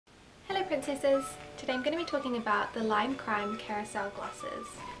princesses! Today I'm going to be talking about the Lime Crime Carousel glosses.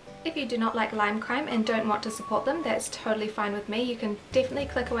 If you do not like Lime Crime and don't want to support them, that's totally fine with me. You can definitely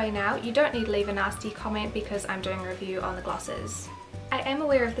click away now. You don't need to leave a nasty comment because I'm doing a review on the glosses. I am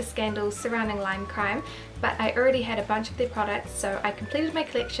aware of the scandals surrounding Lime Crime, but I already had a bunch of their products, so I completed my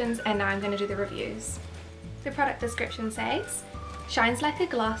collections and now I'm going to do the reviews. The product description says, shines like a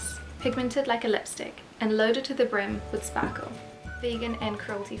gloss, pigmented like a lipstick, and loaded to the brim with sparkle. Vegan and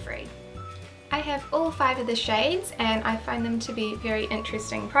cruelty free. I have all 5 of the shades and I find them to be very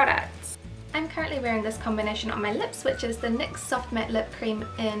interesting products. I'm currently wearing this combination on my lips, which is the NYX Soft Matte Lip Cream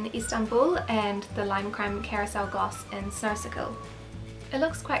in Istanbul and the Lime Crime Carousel Gloss in Snowsicle. It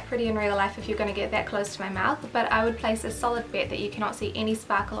looks quite pretty in real life if you're going to get that close to my mouth, but I would place a solid bet that you cannot see any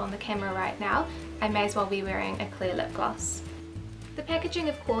sparkle on the camera right now. I may as well be wearing a clear lip gloss. The packaging,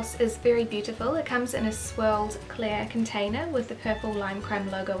 of course, is very beautiful. It comes in a swirled clear container with the purple Lime Crime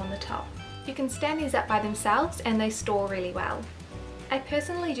logo on the top. You can stand these up by themselves and they store really well. I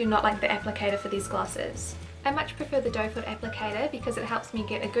personally do not like the applicator for these glosses. I much prefer the doe foot applicator because it helps me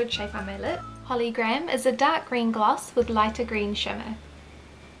get a good shape on my lip. Hologram is a dark green gloss with lighter green shimmer.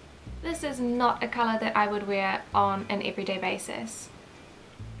 This is not a colour that I would wear on an everyday basis.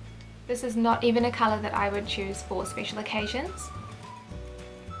 This is not even a colour that I would choose for special occasions.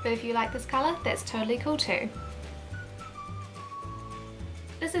 But if you like this colour, that's totally cool too.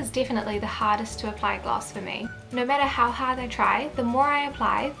 This is definitely the hardest to apply gloss for me. No matter how hard I try, the more I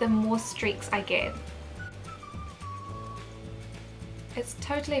apply, the more streaks I get. It's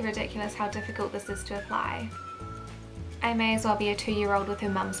totally ridiculous how difficult this is to apply. I may as well be a 2-year-old with her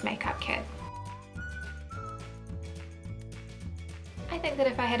mum's makeup kit. I think that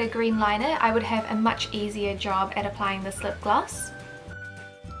if I had a green liner, I would have a much easier job at applying this lip gloss.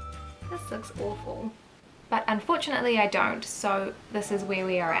 This looks awful. But unfortunately I don't, so this is where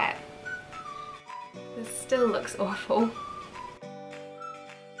we are at. This still looks awful.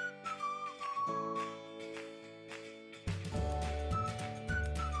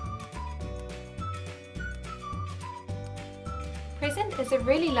 Present is a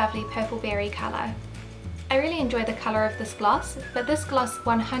really lovely purple berry colour. I really enjoy the colour of this gloss, but this gloss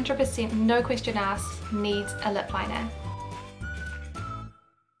 100% no question asked needs a lip liner.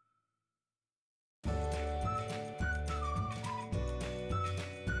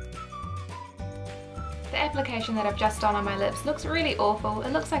 The application that I've just done on my lips looks really awful.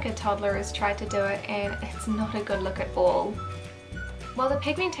 It looks like a toddler has tried to do it and it's not a good look at all. While the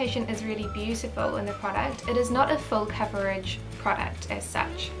pigmentation is really beautiful in the product, it is not a full coverage product as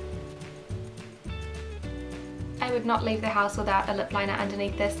such. I would not leave the house without a lip liner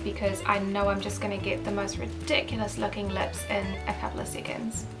underneath this because I know I'm just going to get the most ridiculous looking lips in a couple of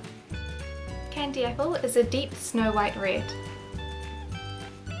seconds. Candy Apple is a deep snow white red.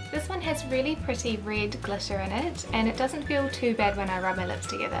 This one has really pretty red glitter in it and it doesn't feel too bad when I rub my lips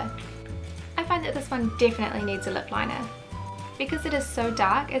together. I find that this one definitely needs a lip liner. Because it is so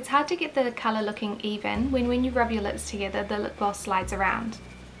dark, it's hard to get the colour looking even when you rub your lips together the lip gloss slides around.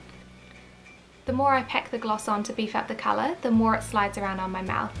 The more I pack the gloss on to beef up the colour, the more it slides around on my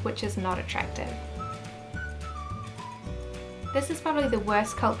mouth, which is not attractive. This is probably the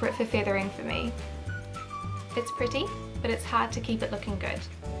worst culprit for feathering for me. It's pretty, but it's hard to keep it looking good.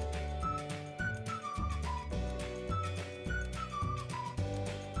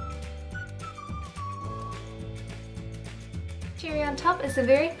 Cherry on top is a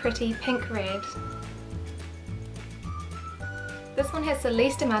very pretty pink red. This one has the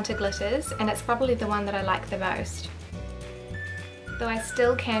least amount of glitters and it's probably the one that I like the most. Though I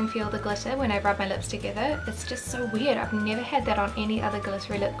still can feel the glitter when I rub my lips together, it's just so weird. I've never had that on any other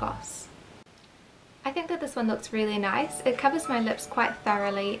glittery lip gloss. I think that this one looks really nice. It covers my lips quite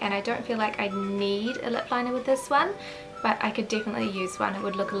thoroughly and I don't feel like I need a lip liner with this one, but I could definitely use one. It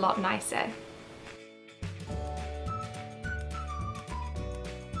would look a lot nicer.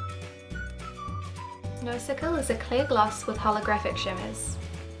 Snowsicle is a clear gloss with holographic shimmers.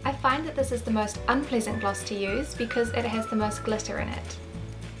 I find that this is the most unpleasant gloss to use because it has the most glitter in it.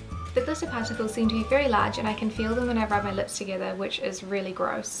 The glitter particles seem to be very large and I can feel them when I rub my lips together, which is really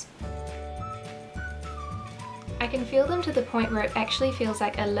gross. I can feel them to the point where it actually feels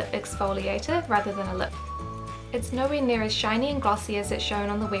like a lip exfoliator rather than a lip. It's nowhere near as shiny and glossy as it's shown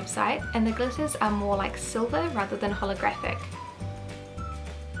on the website, and the glitters are more like silver rather than holographic.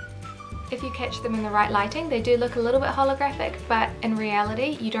 If you catch them in the right lighting, they do look a little bit holographic, but in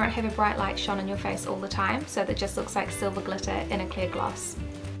reality you don't have a bright light shone on your face all the time, so that just looks like silver glitter in a clear gloss.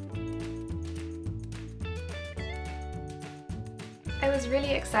 I was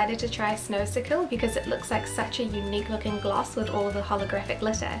really excited to try Snowsicle because it looks like such a unique looking gloss with all the holographic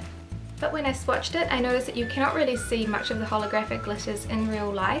glitter. But when I swatched it, I noticed that you cannot really see much of the holographic glitters in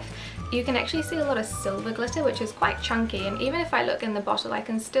real life. You can actually see a lot of silver glitter, which is quite chunky, and even if I look in the bottle I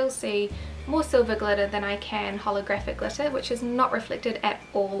can still see more silver glitter than I can holographic glitter, which is not reflected at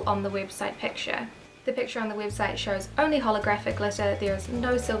all on the website picture. The picture on the website shows only holographic glitter. There is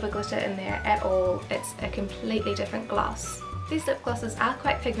no silver glitter in there at all. It's a completely different gloss. These lip glosses are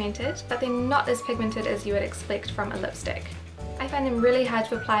quite pigmented, but they're not as pigmented as you would expect from a lipstick. I find them really hard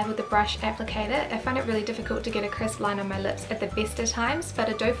to apply with a brush applicator. I find it really difficult to get a crisp line on my lips at the best of times, but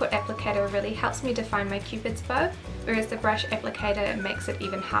a doe foot applicator really helps me define my cupid's bow, whereas the brush applicator makes it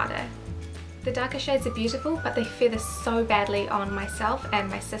even harder. The darker shades are beautiful, but they feather so badly on myself and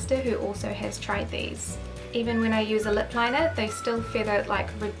my sister, who also has tried these. Even when I use a lip liner, they still feather like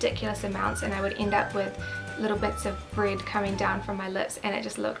ridiculous amounts, and I would end up with little bits of red coming down from my lips, and it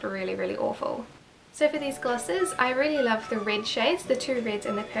just looked really awful. So for these glosses, I really love the red shades. The two reds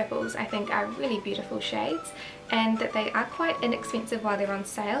and the purples I think are really beautiful shades, and that they are quite inexpensive while they're on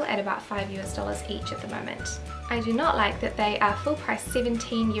sale at about $5 each at the moment. I do not like that they are full price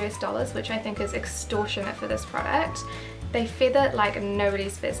 $17, which I think is extortionate for this product. They feather like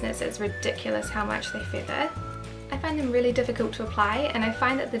nobody's business. It's ridiculous how much they feather. I find them really difficult to apply, and I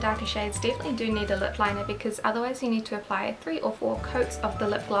find that the darker shades definitely do need a lip liner, because otherwise you need to apply 3 or 4 coats of the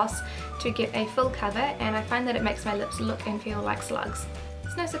lip gloss to get a full cover, and I find that it makes my lips look and feel like slugs.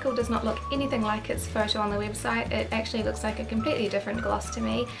 Snowsicle does not look anything like its photo on the website. It actually looks like a completely different gloss to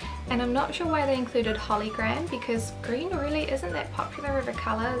me, and I'm not sure why they included hologram, because green really isn't that popular of a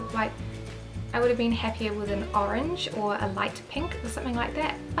colour. Like, I would have been happier with an orange or a light pink or something like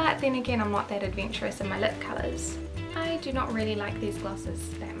that, but then again I'm not that adventurous in my lip colours. I do not really like these glosses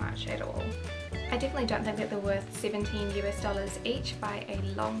that much at all. I definitely don't think that they're worth $17 each by a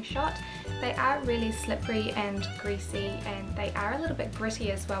long shot. They are really slippery and greasy, and they are a little bit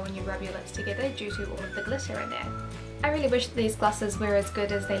gritty as well when you rub your lips together due to all of the glitter in there. I really wish these glosses were as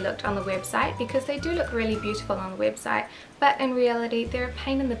good as they looked on the website, because they do look really beautiful on the website, but in reality they're a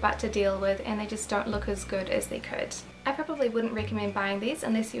pain in the butt to deal with, and they just don't look as good as they could. I probably wouldn't recommend buying these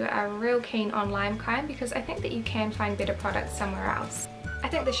unless you are real keen on lime crime, because I think that you can find better products somewhere else. I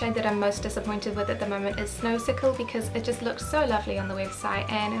think the shade that I'm most disappointed with at the moment is Snowsicle, because it just looked so lovely on the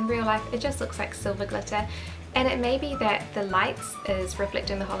website, and in real life it just looks like silver glitter. And it may be that the lights is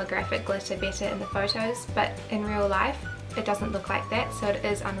reflecting the holographic glitter better in the photos, but in real life it doesn't look like that, so it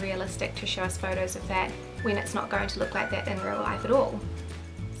is unrealistic to show us photos of that when it's not going to look like that in real life at all.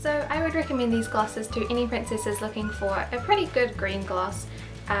 So I would recommend these glosses to any princesses looking for a pretty good green gloss.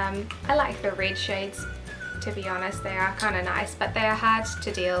 I like the red shades, to be honest. They are kind of nice, but they are hard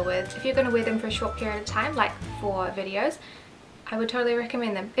to deal with. If you're going to wear them for a short period of time, like for videos, I would totally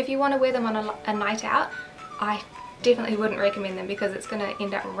recommend them. If you want to wear them on a night out, I definitely wouldn't recommend them, because it's going to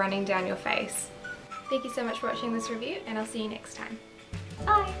end up running down your face. Thank you so much for watching this review, and I'll see you next time.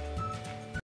 Bye!